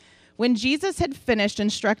When Jesus had finished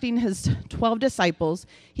instructing his 12 disciples,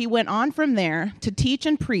 he went on from there to teach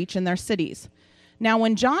and preach in their cities. Now,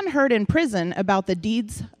 when John heard in prison about the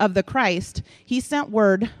deeds of the Christ, he sent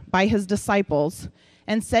word by his disciples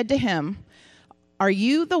and said to him, "Are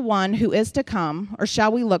you the one who is to come, or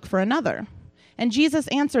shall we look for another?" And Jesus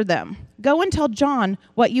answered them, "Go and tell John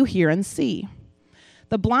what you hear and see.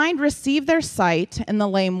 The blind receive their sight, and the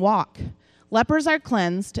lame walk. Lepers are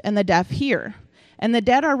cleansed, and the deaf hear. And the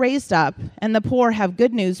dead are raised up, and the poor have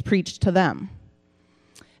good news preached to them.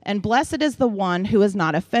 And blessed is the one who is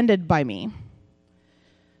not offended by me."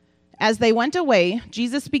 As they went away,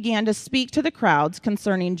 Jesus began to speak to the crowds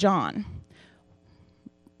concerning John.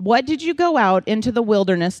 "What did you go out into the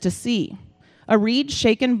wilderness to see? A reed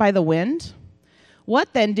shaken by the wind?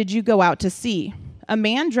 What then did you go out to see? A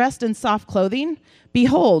man dressed in soft clothing?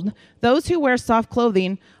 Behold, those who wear soft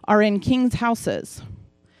clothing are in kings' houses.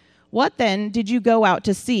 What then did you go out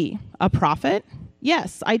to see? A prophet?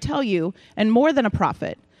 Yes, I tell you, and more than a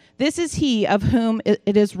prophet. This is he of whom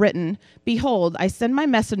it is written, 'Behold, I send my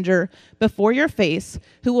messenger before your face,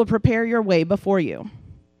 who will prepare your way before you.'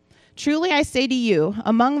 Truly I say to you,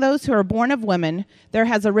 among those who are born of women, there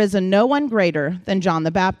has arisen no one greater than John the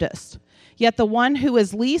Baptist. Yet the one who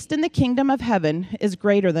is least in the kingdom of heaven is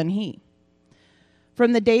greater than he.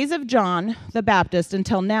 From the days of John the Baptist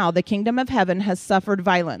until now, the kingdom of heaven has suffered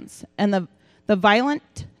violence, and the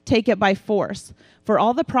violent take it by force. For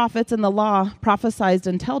all the prophets and the law prophesied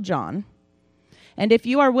until John. And if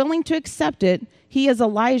you are willing to accept it, he is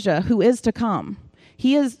Elijah who is to come.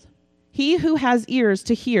 He who has ears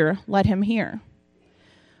to hear, let him hear.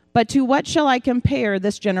 But to what shall I compare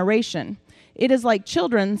this generation? It is like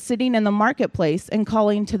children sitting in the marketplace and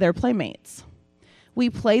calling to their playmates. We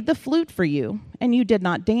played the flute for you, and you did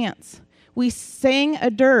not dance. We sang a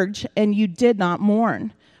dirge, and you did not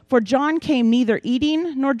mourn. For John came neither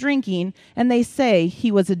eating nor drinking, and they say he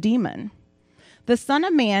was a demon. The Son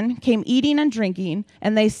of Man came eating and drinking,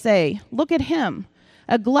 and they say, 'Look at him,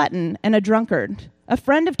 a glutton and a drunkard, a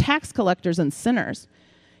friend of tax collectors and sinners.'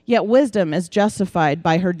 Yet wisdom is justified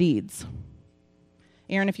by her deeds."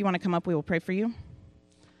 Aaron, if you want to come up, we will pray for you.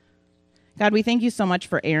 God, we thank you so much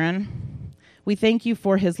for Aaron. We thank you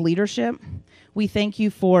for his leadership. We thank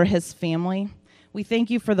you for his family. We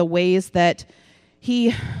thank you for the ways that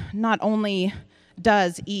he not only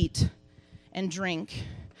does eat and drink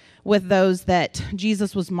with those that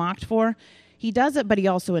Jesus was mocked for, he does it, but he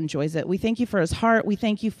also enjoys it. We thank you for his heart. We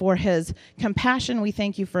thank you for his compassion. We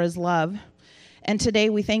thank you for his love. And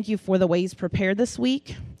today we thank you for the way he's prepared this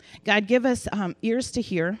week. God, give us ears to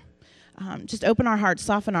hear. Just open our hearts,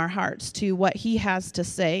 soften our hearts to what he has to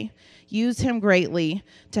say. Use him greatly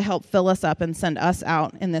to help fill us up and send us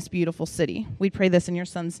out in this beautiful city. We pray this in your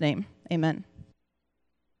son's name. Amen.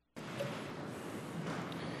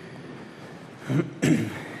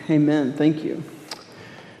 Amen. Thank you.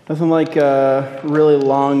 Nothing like a really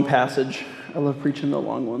long passage. I love preaching the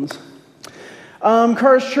long ones.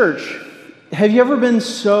 Cars Church, have you ever been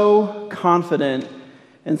so confident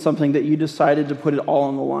in something that you decided to put it all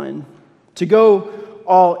on the line? To go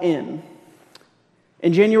all in?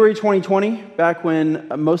 In January 2020, back when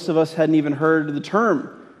most of us hadn't even heard the term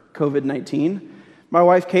COVID-19, my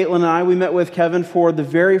wife Caitlin and I, we met with Kevin for the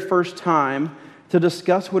very first time to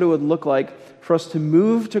discuss what it would look like for us to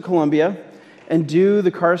move to Columbia and do the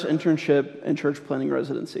Cars internship and church planning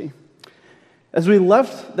residency. As we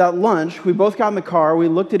left that lunch, we both got in the car, we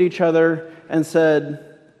looked at each other and said,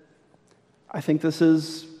 I think this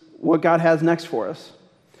is what God has next for us.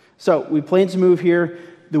 So we planned to move here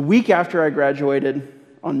the week after I graduated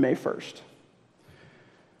on May 1st.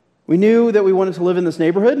 We knew that we wanted to live in this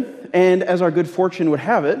neighborhood, and as our good fortune would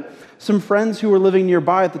have it, some friends who were living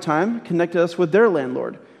nearby at the time connected us with their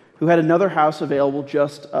landlord, who had another house available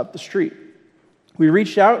just up the street. We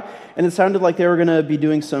reached out, and it sounded like they were going to be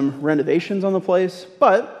doing some renovations on the place,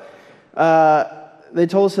 but they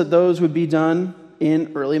told us that those would be done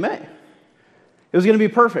in early May. It was going to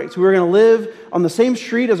be perfect. We were going to live on the same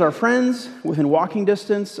street as our friends, within walking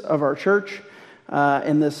distance of our church,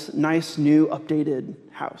 in this nice, new, updated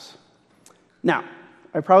house. Now,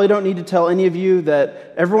 I probably don't need to tell any of you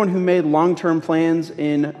that everyone who made long-term plans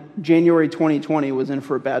in January 2020 was in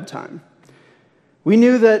for a bad time. We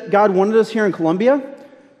knew that God wanted us here in Columbia,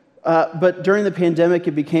 but during the pandemic,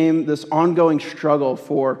 it became this ongoing struggle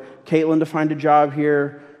for Caitlin to find a job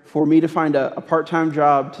here, for me to find a part-time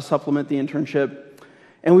job to supplement the internship,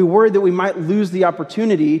 and we worried that we might lose the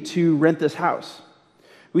opportunity to rent this house.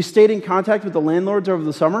 We stayed in contact with the landlords over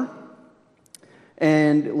the summer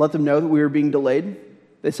and let them know that we were being delayed.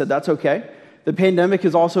 They said that's okay. The pandemic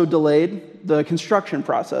has also delayed the construction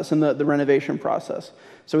process and the renovation process.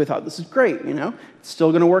 So we thought, this is great, It's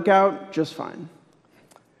still going to work out just fine.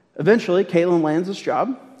 Eventually, Caitlin lands this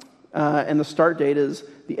job, and the start date is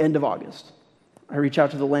the end of August. I reach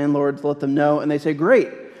out to the landlords, let them know, and they say, great,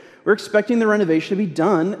 we're expecting the renovation to be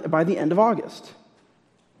done by the end of August.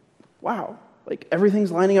 Wow,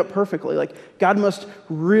 everything's lining up perfectly. God must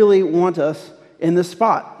really want us in this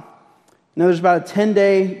spot. Now, there's about a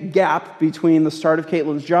 10-day gap between the start of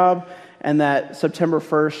Caitlin's job and that September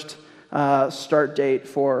 1st start date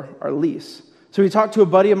for our lease. So we talked to a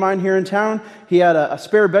buddy of mine here in town. He had a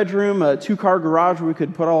spare bedroom, a 2-car garage where we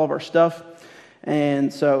could put all of our stuff.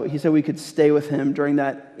 And so he said we could stay with him during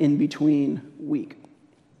that in-between week.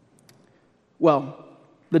 Well,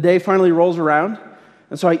 the day finally rolls around,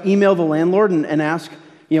 and so I email the landlord and ask,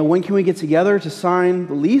 when can we get together to sign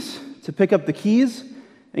the lease, to pick up the keys,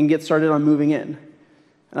 and get started on moving in?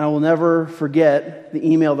 And I will never forget the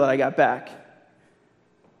email that I got back.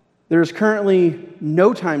 There is currently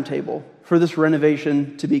no timetable for this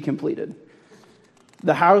renovation to be completed.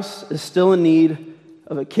 The house is still in need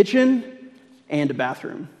of a kitchen and a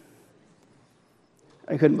bathroom.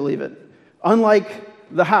 I couldn't believe it.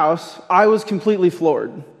 Unlike the house, I was completely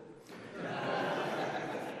floored.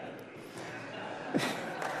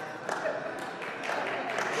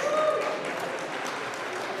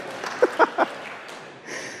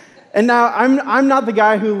 And now, I'm not the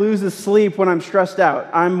guy who loses sleep when I'm stressed out.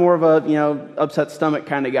 I'm more of a, upset stomach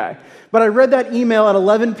kind of guy. But I read that email at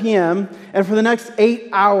 11 p.m., and for the next 8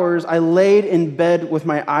 hours, I laid in bed with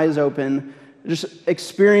my eyes open, just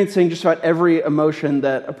experiencing just about every emotion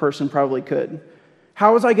that a person probably could.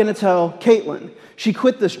 How was I going to tell Caitlin? She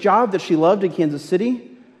quit this job that she loved in Kansas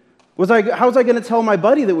City. How was I going to tell my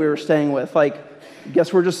buddy that we were staying with?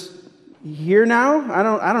 Guess we're just here now?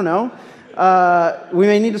 I don't know. We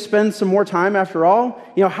may need to spend some more time after all.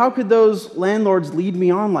 How could those landlords lead me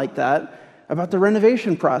on like that about the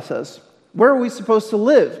renovation process? Where are we supposed to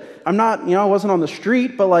live? I'm not, I wasn't on the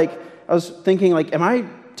street, but I was thinking, am I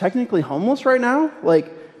technically homeless right now?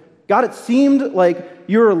 God, it seemed like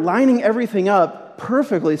you were lining everything up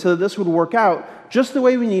perfectly so that this would work out just the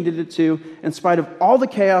way we needed it to, in spite of all the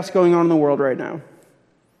chaos going on in the world right now.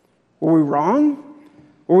 Were we wrong?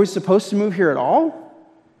 Were we supposed to move here at all?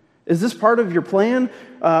 Is this part of your plan?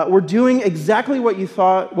 We're doing exactly what we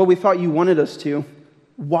thought you wanted us to.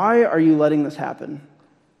 Why are you letting this happen?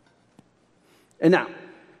 And now,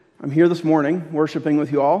 I'm here this morning worshiping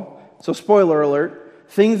with you all. So spoiler alert,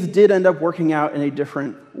 things did end up working out in a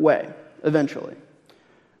different way, eventually.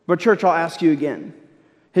 But church, I'll ask you again.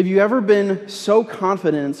 Have you ever been so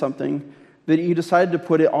confident in something that you decided to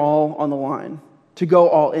put it all on the line, to go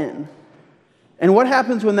all in? And what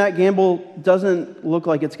happens when that gamble doesn't look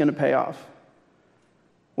like it's going to pay off?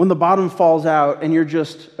 When the bottom falls out and you're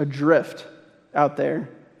just adrift out there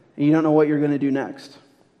and you don't know what you're going to do next?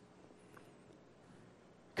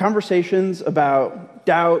 Conversations about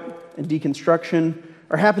doubt and deconstruction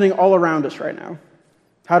are happening all around us right now.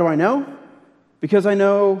 How do I know? Because I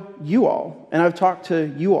know you all, and I've talked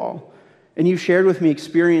to you all, and you've shared with me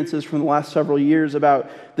experiences from the last several years about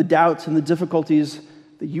the doubts and the difficulties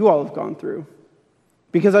that you all have gone through.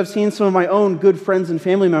 Because I've seen some of my own good friends and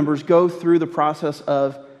family members go through the process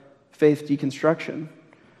of faith deconstruction.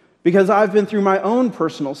 Because I've been through my own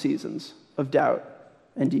personal seasons of doubt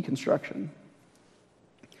and deconstruction.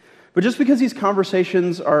 But just because these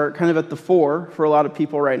conversations are kind of at the fore for a lot of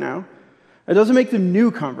people right now, it doesn't make them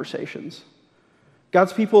new conversations.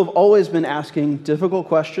 God's people have always been asking difficult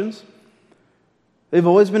questions. They've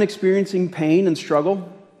always been experiencing pain and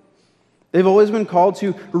struggle. They've always been called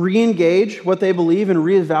to re-engage what they believe and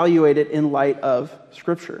reevaluate it in light of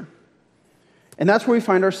Scripture. And that's where we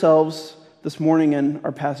find ourselves this morning in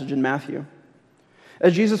our passage in Matthew.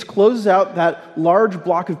 As Jesus closes out that large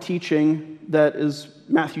block of teaching that is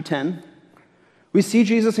Matthew 10, we see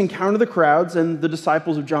Jesus encounter the crowds and the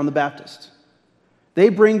disciples of John the Baptist. They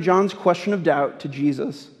bring John's question of doubt to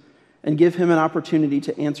Jesus and give him an opportunity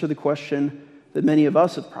to answer the question that many of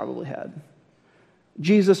us have probably had.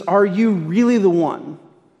 Jesus, are you really the one?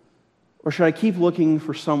 Or should I keep looking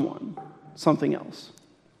for something else?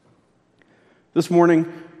 This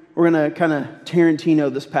morning, we're going to kind of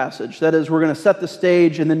Tarantino this passage. That is, we're going to set the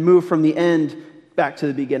stage and then move from the end back to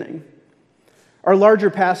the beginning. Our larger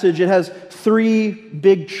passage, it has 3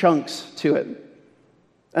 big chunks to it.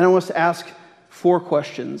 And I want us to ask 4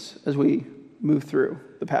 questions as we move through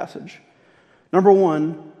the passage. Number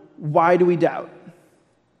 1, why do we doubt?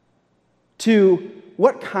 2,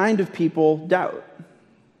 what kind of people doubt?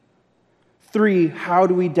 3, how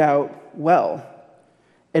do we doubt well?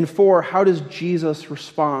 And 4, how does Jesus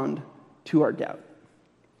respond to our doubt.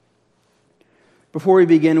 Before we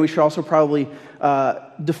begin, we should also probably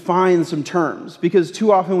define some terms, because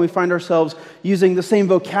too often we find ourselves using the same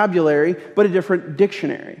vocabulary but a different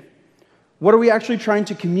dictionary. What are we actually trying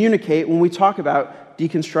to communicate when we talk about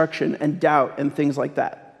deconstruction and doubt and things like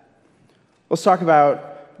that? Let's talk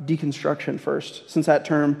about deconstruction first, since that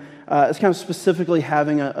term is kind of specifically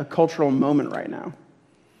having a cultural moment right now.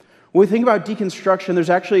 When we think about deconstruction, there's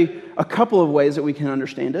actually a couple of ways that we can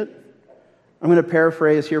understand it. I'm going to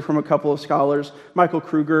paraphrase here from a couple of scholars, Michael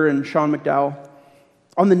Kruger and Sean McDowell.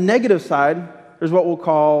 On the negative side, there's what we'll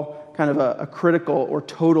call kind of a critical or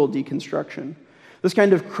total deconstruction. This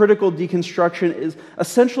kind of critical deconstruction is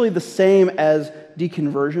essentially the same as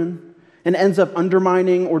deconversion and ends up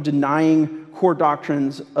undermining or denying core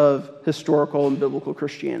doctrines of historical and biblical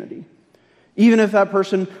Christianity. Even if that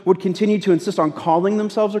person would continue to insist on calling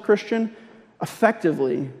themselves a Christian,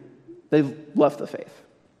 effectively, they've left the faith.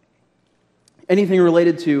 Anything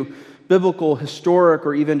related to biblical, historic,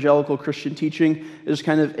 or evangelical Christian teaching is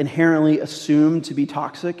kind of inherently assumed to be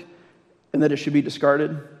toxic and that it should be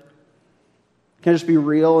discarded. Can I just be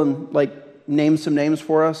real and name some names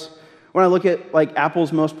for us? When I look at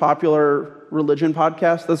Apple's most popular religion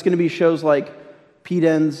podcast, that's going to be shows like Pete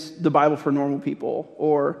Enns' The Bible for Normal People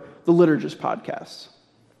or the Liturgist podcasts.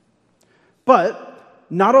 But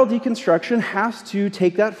not all deconstruction has to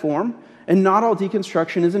take that form, and not all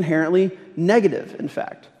deconstruction is inherently negative, in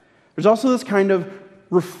fact. There's also this kind of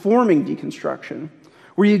reforming deconstruction,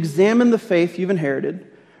 where you examine the faith you've inherited,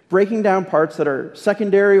 breaking down parts that are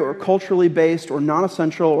secondary or culturally based or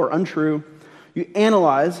non-essential or untrue. You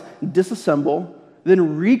analyze, disassemble,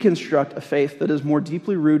 then reconstruct a faith that is more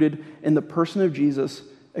deeply rooted in the person of Jesus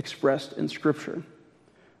expressed in Scripture.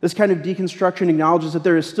 This kind of deconstruction acknowledges that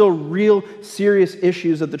there is still real, serious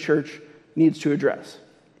issues that the church needs to address.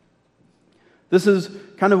 This is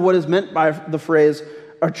kind of what is meant by the phrase,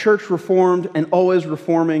 a church reformed and always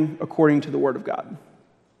reforming according to the Word of God.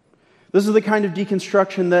 This is the kind of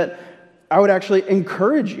deconstruction that I would actually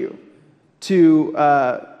encourage you to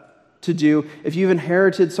do if you've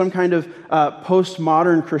inherited some kind of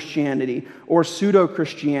postmodern Christianity or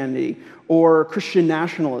pseudo-Christianity or Christian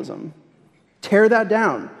nationalism. Tear that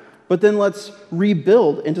down, but then let's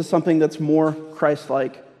rebuild into something that's more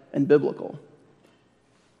Christ-like and biblical.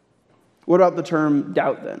 What about the term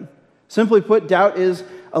doubt then? Simply put, doubt is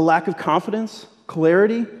a lack of confidence,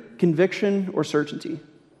 clarity, conviction, or certainty.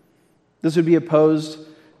 This would be opposed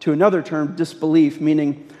to another term, disbelief,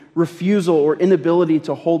 meaning refusal or inability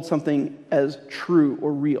to hold something as true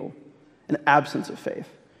or real, an absence of faith.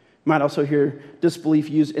 You might also hear disbelief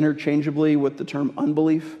used interchangeably with the term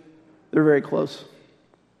unbelief. They're very close.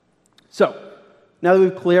 So, now that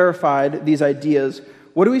we've clarified these ideas,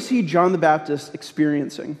 what do we see John the Baptist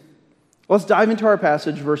experiencing? Let's dive into our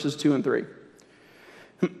passage, verses 2 and 3.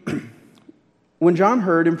 When John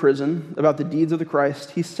heard in prison about the deeds of the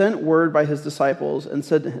Christ, he sent word by his disciples and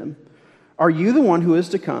said to him, "Are you the one who is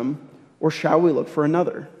to come, or shall we look for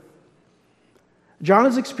another?" John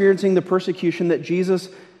is experiencing the persecution that Jesus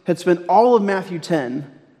had spent all of Matthew 10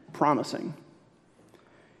 promising.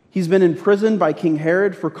 He's been imprisoned by King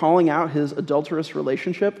Herod for calling out his adulterous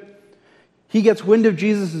relationship. He gets wind of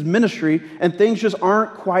Jesus' ministry, and things just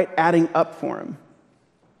aren't quite adding up for him.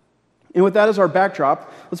 And with that as our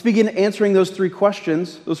backdrop, let's begin answering those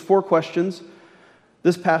four questions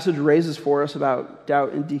this passage raises for us about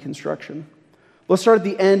doubt and deconstruction. Let's start at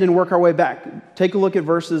the end and work our way back. Take a look at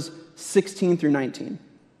verses 16 through 19.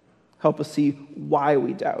 Help us see why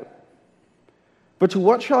we doubt. "But to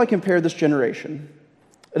what shall I compare this generation?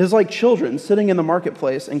 It is like children sitting in the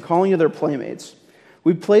marketplace and calling to their playmates.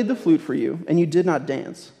 We played the flute for you, and you did not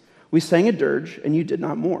dance. We sang a dirge, and you did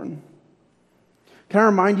not mourn." Can I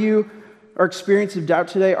remind you, our experience of doubt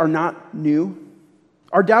today are not new.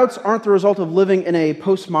 Our doubts aren't the result of living in a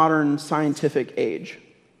postmodern scientific age.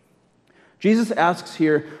 Jesus asks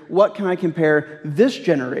here, what can I compare this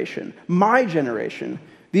generation, my generation,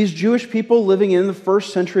 these Jewish people living in the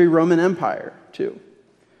first century Roman Empire to?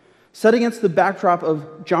 Set against the backdrop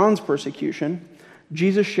of John's persecution,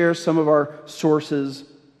 Jesus shares some of our sources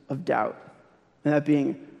of doubt, and that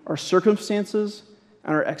being our circumstances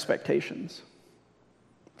and our expectations.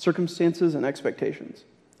 Circumstances and expectations.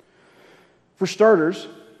 For starters,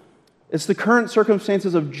 it's the current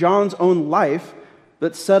circumstances of John's own life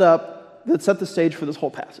that set the stage for this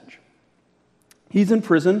whole passage. He's in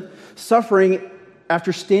prison, suffering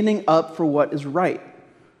after standing up for what is right,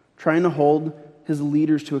 trying to hold his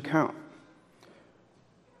leaders to account.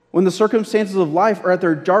 When the circumstances of life are at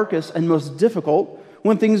their darkest and most difficult,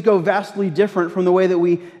 when things go vastly different from the way that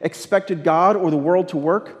we expected God or the world to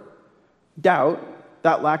work, doubt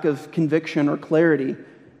that lack of conviction or clarity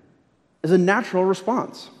is a natural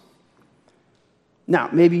response. Now,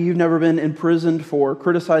 maybe you've never been imprisoned for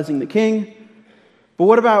criticizing the king, but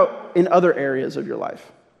what about in other areas of your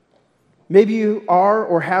life? Maybe you are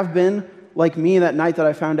or have been like me that night that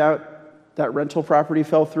I found out that rental property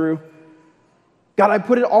fell through. God, I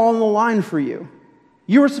put it all on the line for you.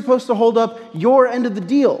 You were supposed to hold up your end of the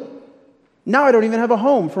deal. Now I don't even have a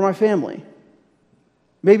home for my family.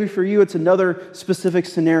 Maybe for you it's another specific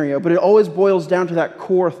scenario, but it always boils down to that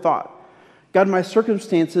core thought. God, my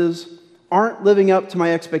circumstances aren't living up to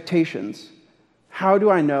my expectations. How do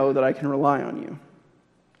I know that I can rely on you?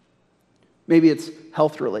 Maybe it's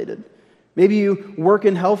health related. Maybe you work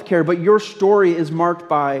in healthcare, but your story is marked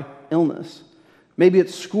by illness. Maybe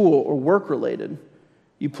it's school or work related.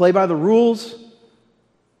 You play by the rules,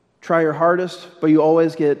 try your hardest, but you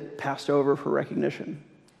always get passed over for recognition.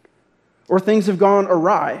 Or things have gone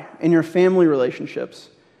awry in your family relationships,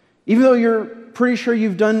 even though you're pretty sure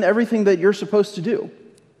you've done everything that you're supposed to do.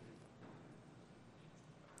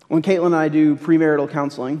 When Caitlin and I do premarital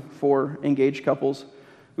counseling for engaged couples,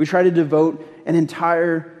 we try to devote an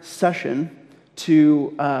entire session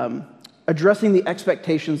to addressing the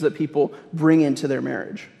expectations that people bring into their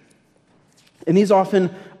marriage. And these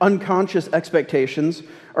often unconscious expectations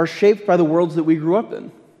are shaped by the worlds that we grew up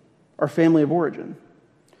in, our family of origin.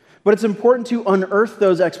 But it's important to unearth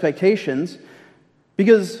those expectations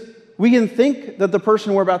because we can think that the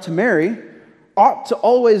person we're about to marry ought to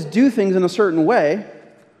always do things in a certain way,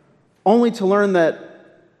 only to learn that,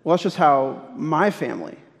 well, that's just how my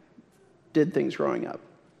family did things growing up.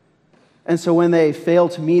 And so when they fail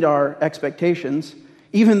to meet our expectations,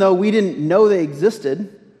 even though we didn't know they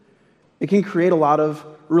existed, it can create a lot of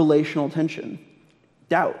relational tension,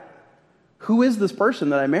 doubt. Who is this person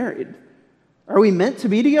that I married? Are we meant to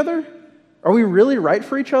be together? Are we really right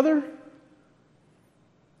for each other?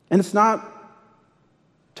 And it's not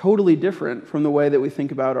totally different from the way that we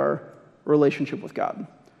think about our relationship with God.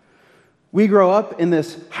 We grow up in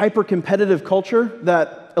this hyper-competitive culture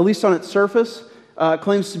that, at least on its surface,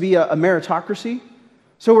 claims to be a meritocracy.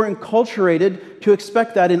 So we're enculturated to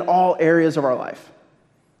expect that in all areas of our life.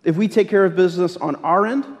 If we take care of business on our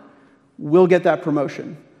end, we'll get that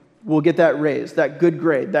promotion. We'll get that raise, that good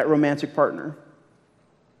grade, that romantic partner.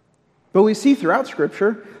 But we see throughout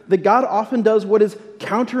Scripture that God often does what is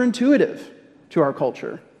counterintuitive to our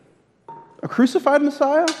culture. A crucified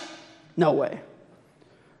Messiah? No way.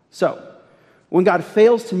 So, when God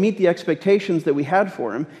fails to meet the expectations that we had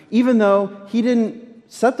for him, even though he didn't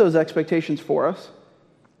set those expectations for us,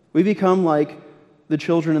 we become like the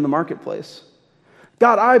children in the marketplace.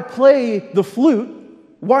 God, I play the flute.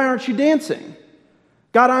 Why aren't you dancing?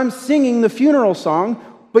 God, I'm singing the funeral song,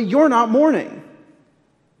 but you're not mourning.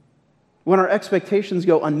 When our expectations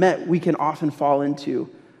go unmet, we can often fall into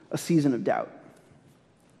a season of doubt.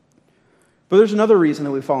 But there's another reason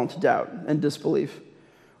that we fall into doubt and disbelief,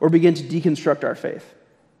 or begin to deconstruct our faith.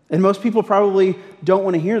 And most people probably don't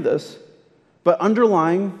want to hear this, but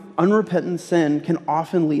underlying unrepentant sin can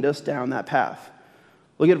often lead us down that path.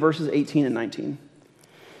 Look at verses 18 and 19.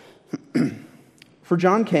 For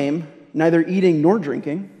John came, neither eating nor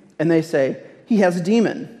drinking, and they say, he has a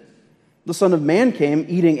demon. The Son of Man came,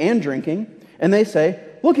 eating and drinking, and they say,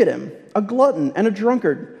 look at him, a glutton and a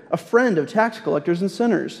drunkard, a friend of tax collectors and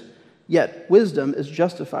sinners. Yet wisdom is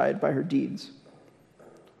justified by her deeds.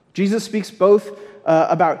 Jesus speaks both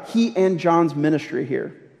about he and John's ministry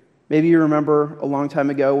here. Maybe you remember a long time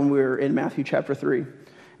ago when we were in Matthew chapter 3, and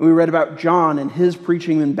we read about John and his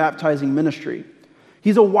preaching and baptizing ministry.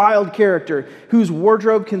 He's a wild character whose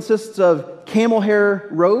wardrobe consists of camel hair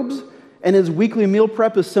robes, and his weekly meal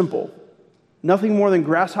prep is simple. Nothing more than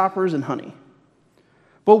grasshoppers and honey.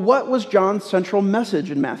 But what was John's central message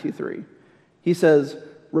in Matthew 3? He says,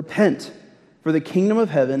 repent, for the kingdom of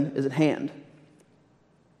heaven is at hand.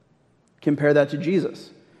 Compare that to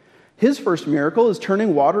Jesus. His first miracle is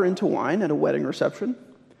turning water into wine at a wedding reception.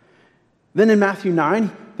 Then in Matthew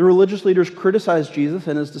 9, the religious leaders criticize Jesus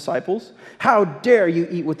and his disciples. How dare you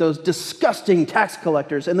eat with those disgusting tax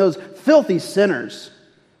collectors and those filthy sinners?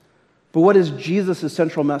 But what is Jesus'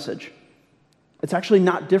 central message? It's actually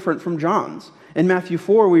not different from John's. In Matthew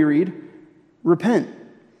 4, we read, repent,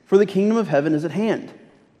 for the kingdom of heaven is at hand.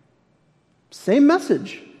 Same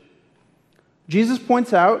message. Jesus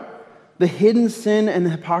points out the hidden sin and the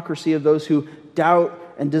hypocrisy of those who doubt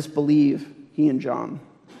and disbelieve he and John.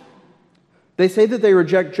 They say that they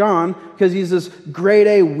reject John because he's this grade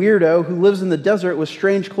A weirdo who lives in the desert with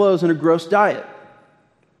strange clothes and a gross diet.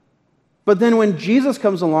 But then when Jesus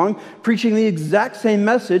comes along preaching the exact same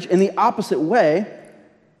message in the opposite way,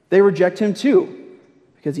 they reject him too,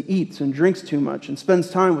 because he eats and drinks too much and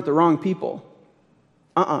spends time with the wrong people.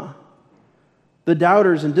 The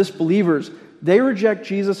doubters and disbelievers, they reject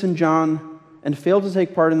Jesus and John and fail to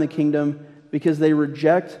take part in the kingdom because they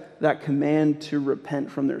reject that command to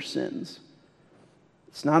repent from their sins.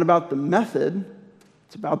 It's not about the method,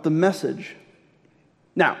 it's about the message.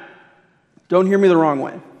 Now, don't hear me the wrong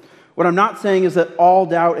way. What I'm not saying is that all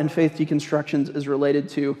doubt and faith deconstructions is related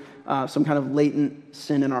to some kind of latent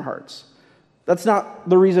sin in our hearts. That's not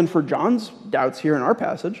the reason for John's doubts here in our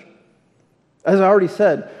passage. As I already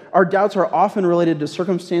said, our doubts are often related to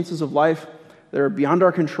circumstances of life that are beyond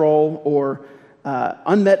our control or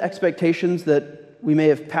unmet expectations that we may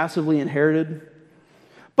have passively inherited.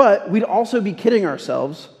 But we'd also be kidding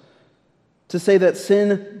ourselves to say that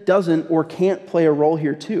sin doesn't or can't play a role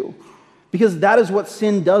here too, because that is what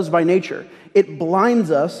sin does by nature. It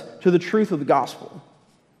blinds us to the truth of the gospel.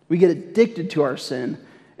 We get addicted to our sin,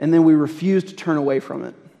 and then we refuse to turn away from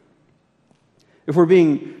it. If we're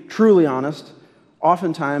being truly honest,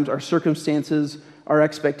 oftentimes our circumstances, our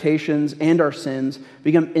expectations, and our sins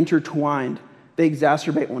become intertwined. They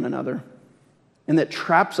exacerbate one another. And that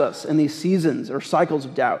traps us in these seasons or cycles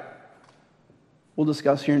of doubt. We'll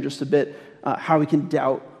discuss here in just a bit how we can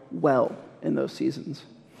doubt well in those seasons.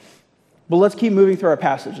 But let's keep moving through our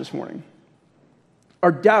passage this morning.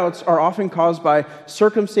 Our doubts are often caused by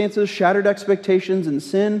circumstances, shattered expectations, and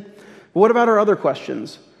sin. But what about our other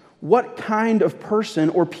questions? What kind of person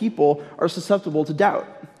or people are susceptible to doubt?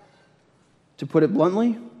 To put it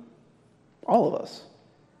bluntly, all of us.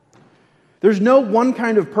 There's no one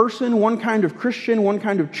kind of person, one kind of Christian, one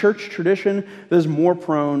kind of church tradition that is more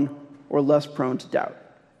prone or less prone to doubt.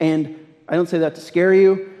 And I don't say that to scare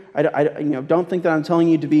you. I don't think that I'm telling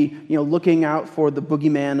you to be looking out for the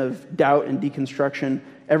boogeyman of doubt and deconstruction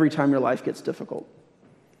every time your life gets difficult.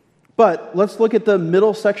 But let's look at the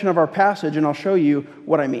middle section of our passage, and I'll show you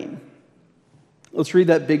what I mean. Let's read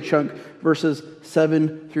that big chunk, verses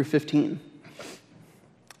 7 through 15.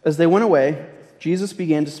 As they went away, Jesus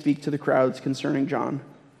began to speak to the crowds concerning John.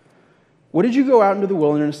 What did you go out into the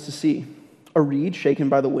wilderness to see? A reed shaken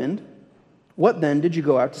by the wind? What then did you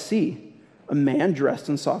go out to see? A man dressed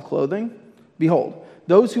in soft clothing? Behold,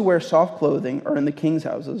 those who wear soft clothing are in the king's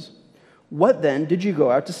houses. What then did you go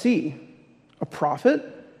out to see? A prophet?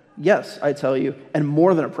 Yes, I tell you, and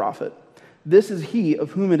more than a prophet. This is he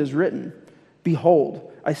of whom it is written,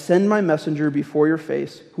 Behold, I send my messenger before your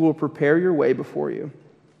face, who will prepare your way before you.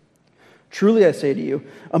 Truly I say to you,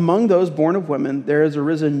 among those born of women, there has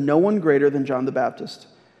arisen no one greater than John the Baptist.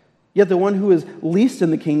 Yet the one who is least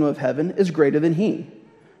in the kingdom of heaven is greater than he.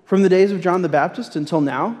 From the days of John the Baptist until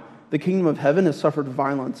now, the kingdom of heaven has suffered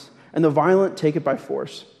violence, and the violent take it by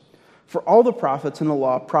force. For all the prophets in the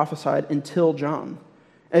law prophesied until John.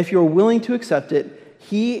 And if you are willing to accept it,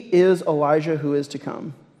 he is Elijah who is to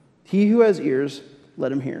come. He who has ears,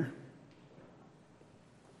 let him hear.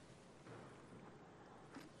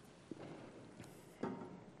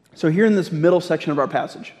 So here in this middle section of our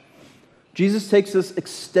passage, Jesus takes this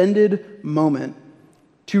extended moment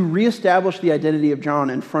to reestablish the identity of John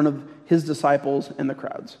in front of his disciples and the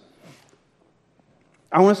crowds.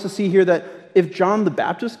 I want us to see here that if John the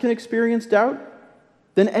Baptist can experience doubt,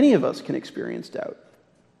 then any of us can experience doubt.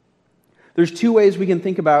 There's two ways we can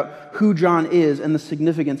think about who John is and the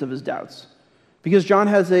significance of his doubts. Because John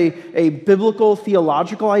has a biblical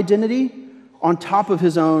theological identity on top of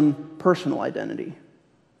his own personal identity.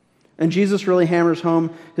 And Jesus really hammers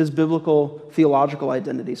home his biblical theological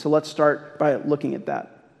identity. So let's start by looking at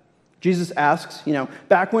that. Jesus asks,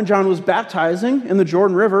 back when John was baptizing in the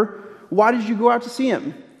Jordan River, why did you go out to see him?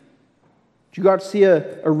 Did you go out to see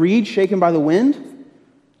a reed shaken by the wind?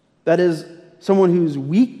 That is, someone who's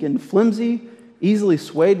weak and flimsy, easily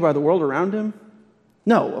swayed by the world around him?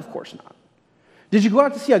 No, of course not. Did you go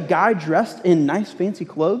out to see a guy dressed in nice fancy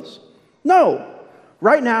clothes? No.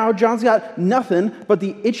 Right now, John's got nothing but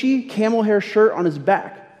the itchy camel hair shirt on his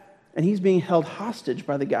back, and he's being held hostage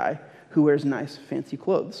by the guy who wears nice fancy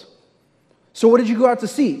clothes. So what did you go out to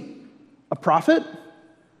see? A prophet?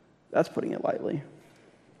 That's putting it lightly.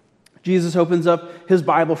 Jesus opens up his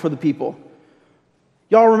Bible for the people.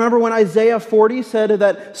 Y'all remember when Isaiah 40 said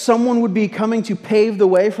that someone would be coming to pave the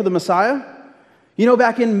way for the Messiah?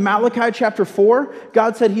 Back in Malachi chapter 4,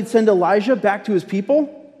 God said he'd send Elijah back to his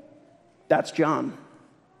people. That's John.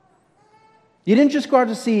 You didn't just go out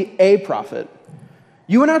to see a prophet.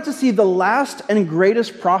 You went out to see the last and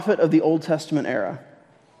greatest prophet of the Old Testament era.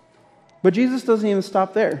 But Jesus doesn't even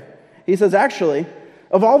stop there. He says, actually,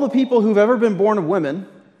 of all the people who've ever been born of women,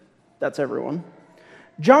 that's everyone,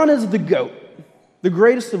 John is the GOAT, the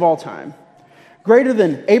greatest of all time. Greater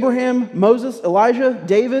than Abraham, Moses, Elijah,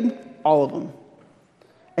 David, all of them.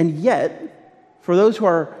 And yet, for those who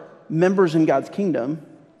are members in God's kingdom,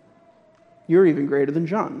 you're even greater than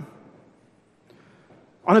John.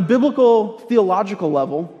 On a biblical, theological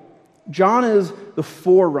level, John is the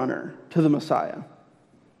forerunner to the Messiah.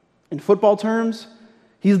 In football terms,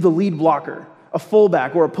 he's the lead blocker, a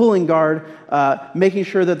fullback or a pulling guard, making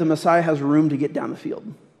sure that the Messiah has room to get down the field.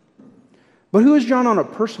 But who is John on a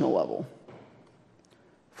personal level?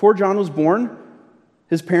 Before John was born,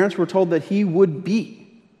 his parents were told that he would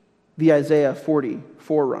be the Isaiah 40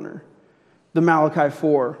 forerunner, the Malachi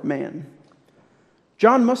 4 man.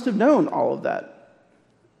 John must have known all of that.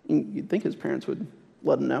 You'd think his parents would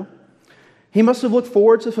let him know. He must have looked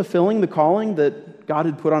forward to fulfilling the calling that God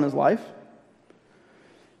had put on his life.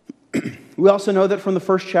 We also know that from the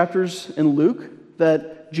first chapters in Luke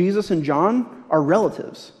that Jesus and John are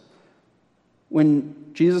relatives.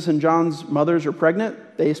 When Jesus and John's mothers are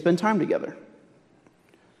pregnant, they spend time together.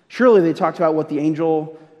 Surely they talked about what the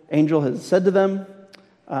angel had said to them,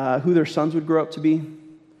 who their sons would grow up to be.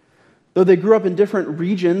 Though they grew up in different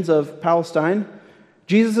regions of Palestine,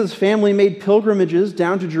 Jesus' family made pilgrimages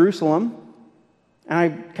down to Jerusalem, and I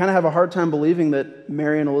kind of have a hard time believing that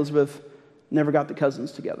Mary and Elizabeth never got the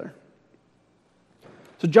cousins together.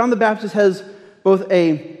 So John the Baptist has both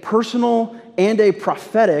a personal and a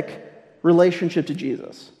prophetic relationship to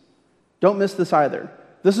Jesus. Don't miss this either.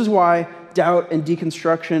 This is why doubt and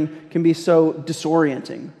deconstruction can be so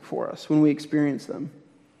disorienting for us when we experience them.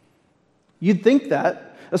 You'd think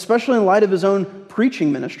that, especially in light of his own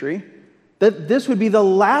preaching ministry, that this would be the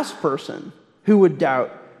last person who would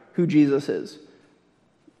doubt who Jesus is.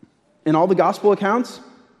 In all the gospel accounts,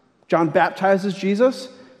 John baptizes Jesus,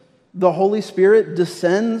 the Holy Spirit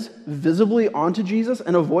descends visibly onto Jesus,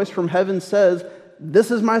 and a voice from heaven says, "This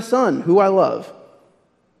is my son, who I love."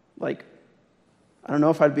 Like, I don't know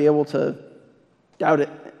if I'd be able to doubt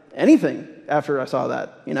anything after I saw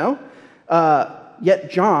that, you know? Yet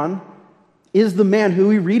John is the man who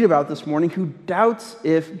we read about this morning who doubts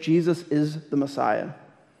if Jesus is the Messiah.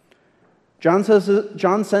 John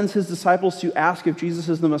sends his disciples to ask if Jesus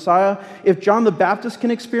is the Messiah. If John the Baptist can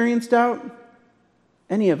experience doubt,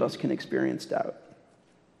 any of us can experience doubt.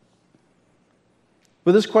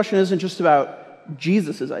 But this question isn't just about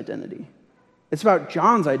Jesus' identity. It's about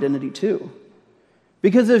John's identity too.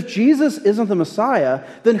 Because if Jesus isn't the Messiah,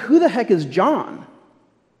 then who the heck is John?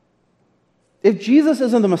 If Jesus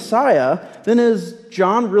isn't the Messiah, then is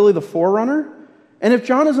John really the forerunner? And if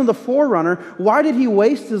John isn't the forerunner, why did he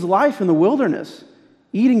waste his life in the wilderness,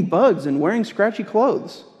 eating bugs and wearing scratchy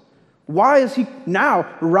clothes? Why is he now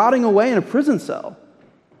rotting away in a prison cell?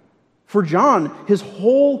 For John, his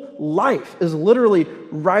whole life is literally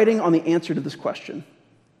riding on the answer to this question.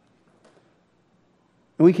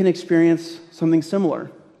 And we can experience something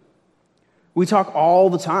similar. We talk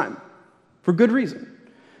all the time, for good reason,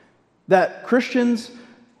 that Christians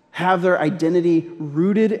have their identity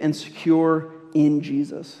rooted and secure in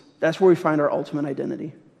Jesus. That's where we find our ultimate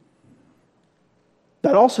identity.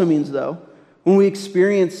 That also means, though, when we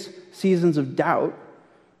experience seasons of doubt,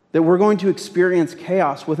 that we're going to experience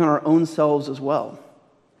chaos within our own selves as well.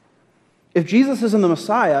 If Jesus isn't the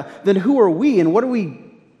Messiah, then who are we and what are we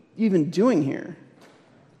even doing here?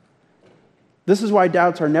 This is why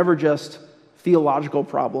doubts are never just theological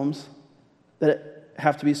problems that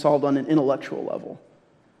have to be solved on an intellectual level.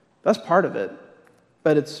 That's part of it,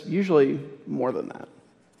 but it's usually more than that.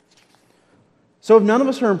 So if none of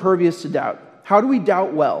us are impervious to doubt, how do we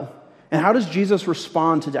doubt well? And how does Jesus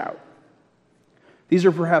respond to doubt? These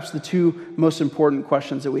are perhaps the two most important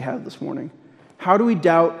questions that we have this morning. How do we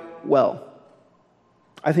doubt well?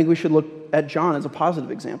 I think we should look at John as a positive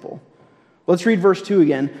example. Let's read verse 2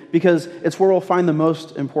 again, because it's where we'll find the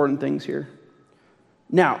most important things here.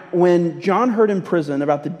 Now, when John heard in prison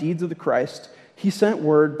about the deeds of the Christ, he sent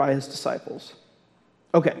word by his disciples.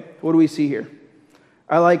 Okay, what do we see here?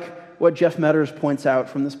 I like what Jeff Metters points out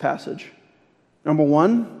from this passage. Number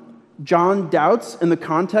one, John doubts in the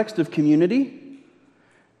context of community.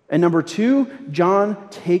 And number two, John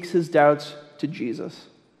takes his doubts to Jesus.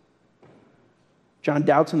 John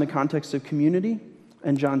doubts in the context of community,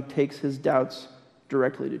 and John takes his doubts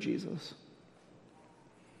directly to Jesus.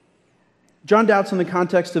 John doubts in the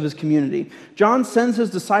context of his community. John sends his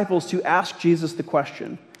disciples to ask Jesus the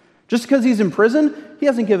question. Just because he's in prison, he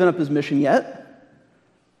hasn't given up his mission yet.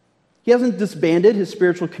 He hasn't disbanded his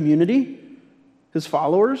spiritual community, his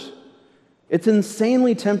followers. It's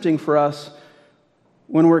insanely tempting for us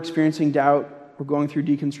when we're experiencing doubt or going through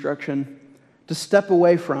deconstruction to step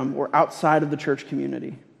away from or outside of the church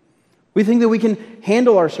community. We think that we can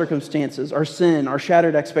handle our circumstances, our sin, our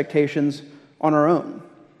shattered expectations on our own.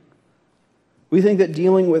 We think that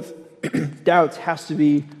dealing with doubts has to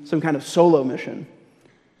be some kind of solo mission.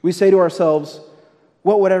 We say to ourselves,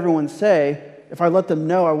 what would everyone say if I let them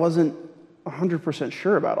know I wasn't 100%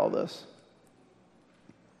 sure about all this?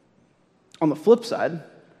 On the flip side,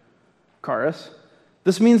 Karis,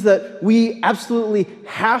 this means that we absolutely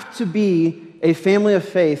have to be a family of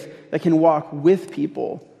faith that can walk with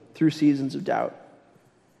people through seasons of doubt.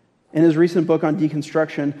 In his recent book on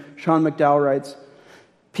deconstruction, Sean McDowell writes,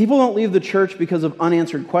 people don't leave the church because of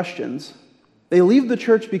unanswered questions. They leave the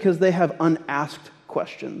church because they have unasked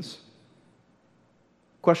questions.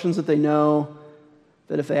 Questions that they know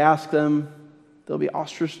that if they ask them, they'll be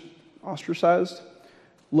ostracized,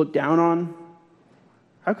 looked down on.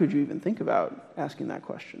 How could you even think about asking that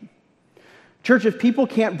question? Church, if people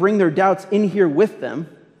can't bring their doubts in here with them,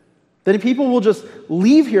 then people will just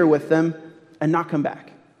leave here with them and not come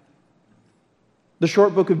back. The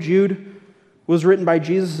short book of Jude was written by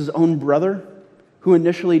Jesus' own brother, who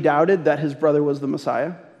initially doubted that his brother was the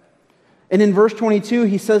Messiah. And in verse 22,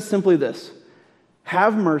 he says simply this,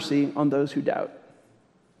 have mercy on those who doubt.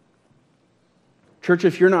 Church,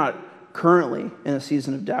 if you're not currently in a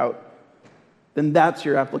season of doubt, then that's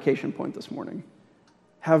your application point this morning.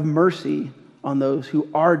 Have mercy on those who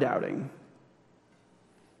are doubting.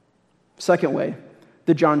 Second way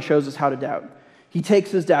that John shows us how to doubt. He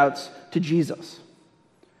takes his doubts to Jesus.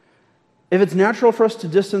 If it's natural for us to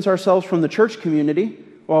distance ourselves from the church community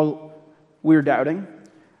while we're doubting,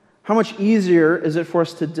 how much easier is it for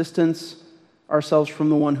us to distance ourselves from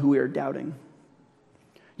the one who we are doubting?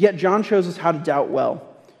 Yet John shows us how to doubt well.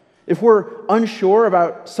 If we're unsure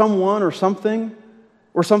about someone or something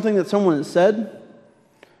that someone has said,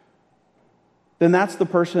 then that's the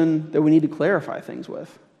person that we need to clarify things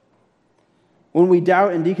with. When we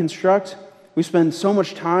doubt and deconstruct, we spend so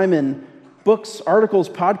much time in books, articles,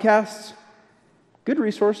 podcasts, good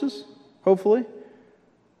resources, hopefully.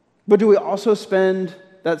 But do we also spend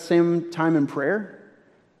that same time in prayer,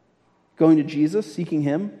 going to Jesus, seeking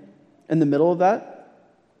Him in the middle of that?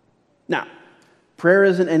 Now, prayer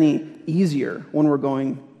isn't any easier when we're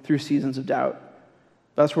going through seasons of doubt.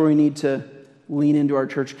 That's where we need to lean into our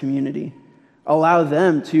church community. Allow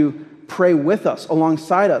them to pray with us,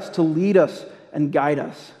 alongside us, to lead us and guide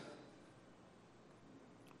us.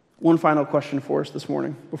 One final question for us this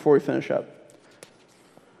morning before we finish up.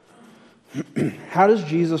 How does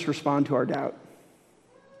Jesus respond to our doubt?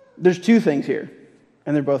 There's two things here,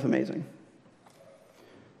 and they're both amazing.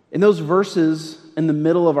 In those verses in the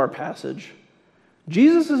middle of our passage,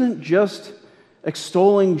 Jesus isn't just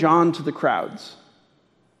extolling John to the crowds.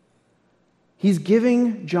 He's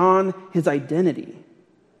giving John his identity.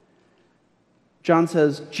 John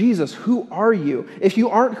says, Jesus, who are you? If you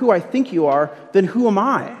aren't who I think you are, then who am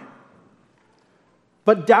I?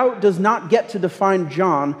 But doubt does not get to define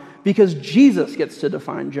John because Jesus gets to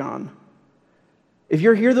define John. If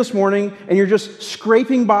you're here this morning and you're just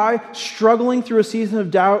scraping by, struggling through a season of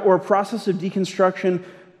doubt or a process of deconstruction,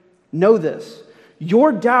 know this.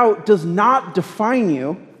 Your doubt does not define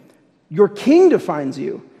you. Your King defines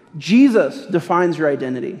you. Jesus defines your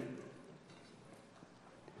identity.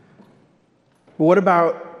 But what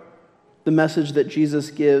about the message that Jesus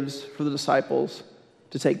gives for the disciples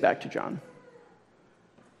to take back to John?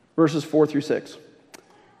 Verses 4-6.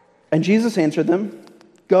 And Jesus answered them,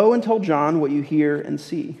 go and tell John what you hear and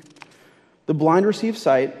see. The blind receive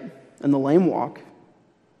sight, and the lame walk.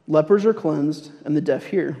 Lepers are cleansed, and the deaf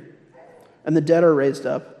hear. And the dead are raised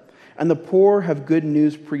up, and the poor have good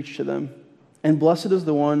news preached to them. And blessed is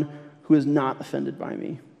the one who is not offended by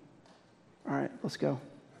me. All right, let's go.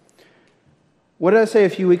 What did I say a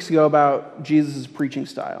few weeks ago about Jesus' preaching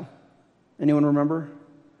style? Anyone remember?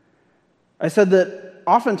 I said that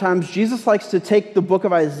oftentimes Jesus likes to take the book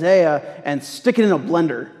of Isaiah and stick it in a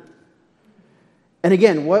blender. And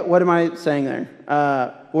again, what am I saying there?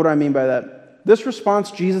 What do I mean by that? This response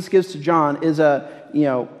Jesus gives to John is a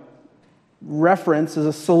reference, is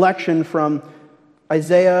a selection from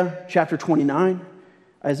Isaiah chapter 29,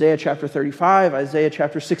 Isaiah chapter 35, Isaiah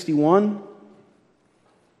chapter 61.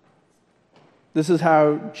 This is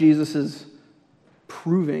how Jesus is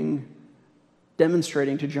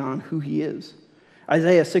demonstrating to John who he is.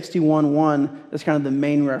 Isaiah 61:1 is kind of the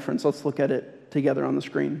main reference. Let's look at it together on the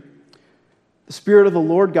screen. The Spirit of the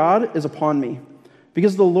Lord God is upon me,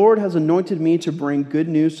 because the Lord has anointed me to bring good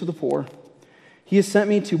news to the poor. He has sent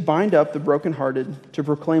me to bind up the brokenhearted, to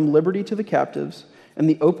proclaim liberty to the captives, and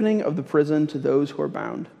the opening of the prison to those who are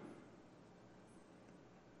bound.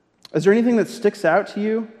 Is there anything that sticks out to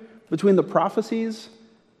you between the prophecies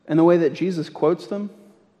and the way that Jesus quotes them?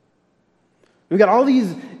 We've got all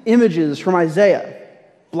these images from Isaiah,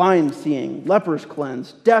 blind seeing, lepers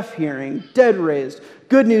cleansed, deaf hearing, dead raised,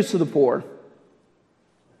 good news to the poor.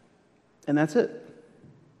 And that's it.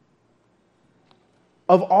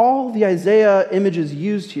 Of all the Isaiah images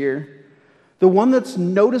used here, the one that's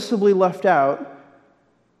noticeably left out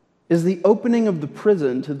is the opening of the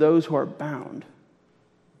prison to those who are bound.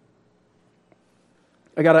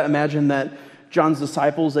 I got to imagine that John's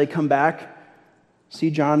disciples, they come back,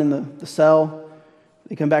 see John in the cell.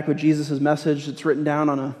 They come back with Jesus' message. It's written down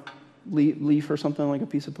on a leaf or something, like a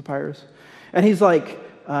piece of papyrus. And he's like,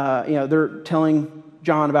 they're telling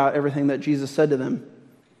John about everything that Jesus said to them.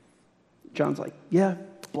 John's like, yeah,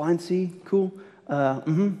 blind see, cool.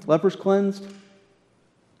 Lepers cleansed.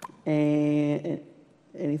 And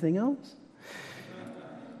anything else?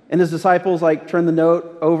 And his disciples like turn the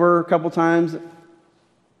note over a couple times.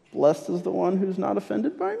 Blessed is the one who's not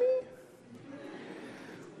offended by me.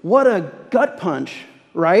 What a gut punch,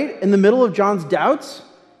 right? In the middle of John's doubts,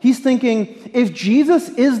 he's thinking, if Jesus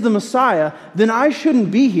is the Messiah, then I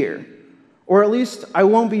shouldn't be here. Or at least I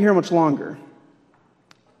won't be here much longer.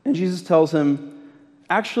 And Jesus tells him,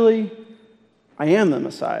 actually, I am the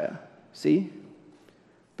Messiah. See?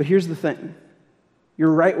 But here's the thing.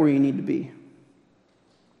 You're right where you need to be.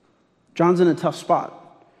 John's in a tough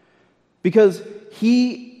spot because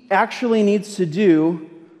he actually needs to do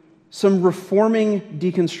some reforming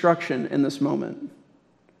deconstruction in this moment.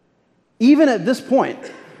 Even at this point,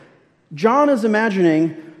 John is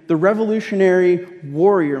imagining the revolutionary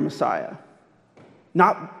warrior Messiah,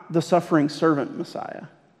 not the suffering servant Messiah.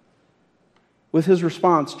 With his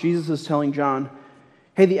response, Jesus is telling John,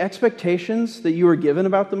 hey, the expectations that you were given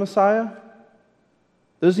about the Messiah,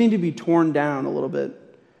 those need to be torn down a little bit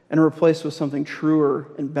and replaced with something truer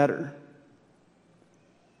and better.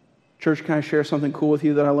 Church, can I share something cool with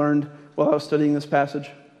you that I learned while I was studying this passage?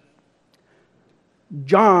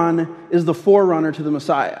 John is the forerunner to the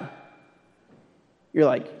Messiah. You're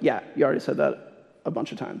like, yeah, you already said that a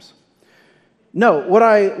bunch of times. No, what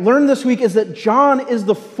I learned this week is that John is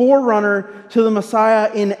the forerunner to the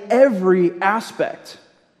Messiah in every aspect.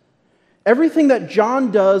 Everything that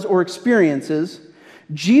John does or experiences,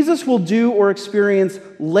 Jesus will do or experience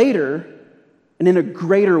later and in a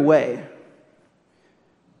greater way.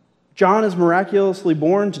 John is miraculously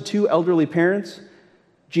born to two elderly parents.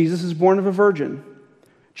 Jesus is born of a virgin.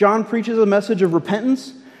 John preaches a message of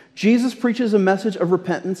repentance. Jesus preaches a message of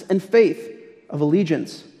repentance and faith, of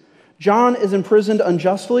allegiance. John is imprisoned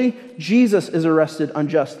unjustly. Jesus is arrested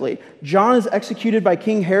unjustly. John is executed by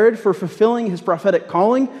King Herod for fulfilling his prophetic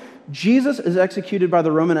calling. Jesus is executed by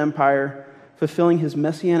the Roman Empire, fulfilling his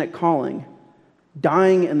messianic calling,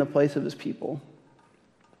 dying in the place of his people.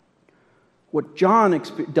 What John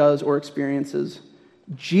does or experiences,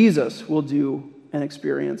 Jesus will do and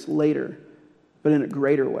experience later, but in a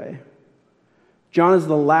greater way. John is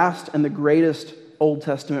the last and the greatest Old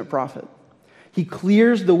Testament prophet. He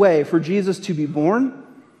clears the way for Jesus to be born,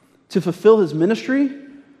 to fulfill his ministry,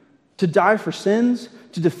 to die for sins,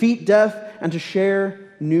 to defeat death, and to share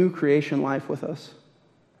new creation life with us.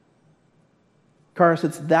 Karis,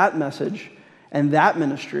 it's that message and that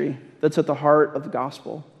ministry that's at the heart of the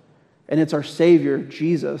gospel. And it's our Savior,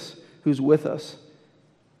 Jesus, who's with us,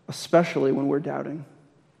 especially when we're doubting.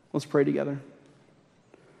 Let's pray together.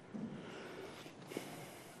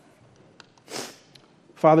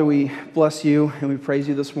 Father, we bless you and we praise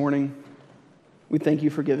you this morning. We thank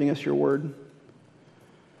you for giving us your word.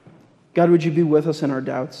 God, would you be with us in our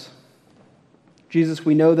doubts? Jesus,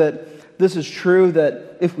 we know that this is true,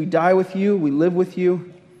 that if we die with you, we live with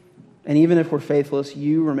you. And even if we're faithless,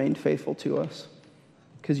 you remain faithful to us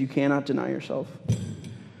because you cannot deny yourself.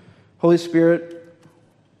 Holy Spirit,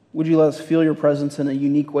 would you let us feel your presence in a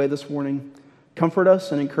unique way this morning? Comfort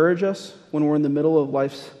us and encourage us when we're in the middle of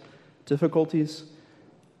life's difficulties.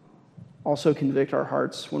 Also convict our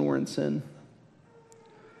hearts when we're in sin.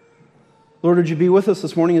 Lord, would you be with us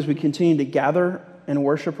this morning as we continue to gather and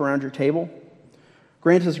worship around your table?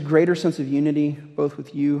 Grant us greater sense of unity, both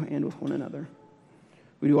with you and with one another.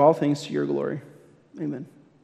 We do all things to your glory. Amen.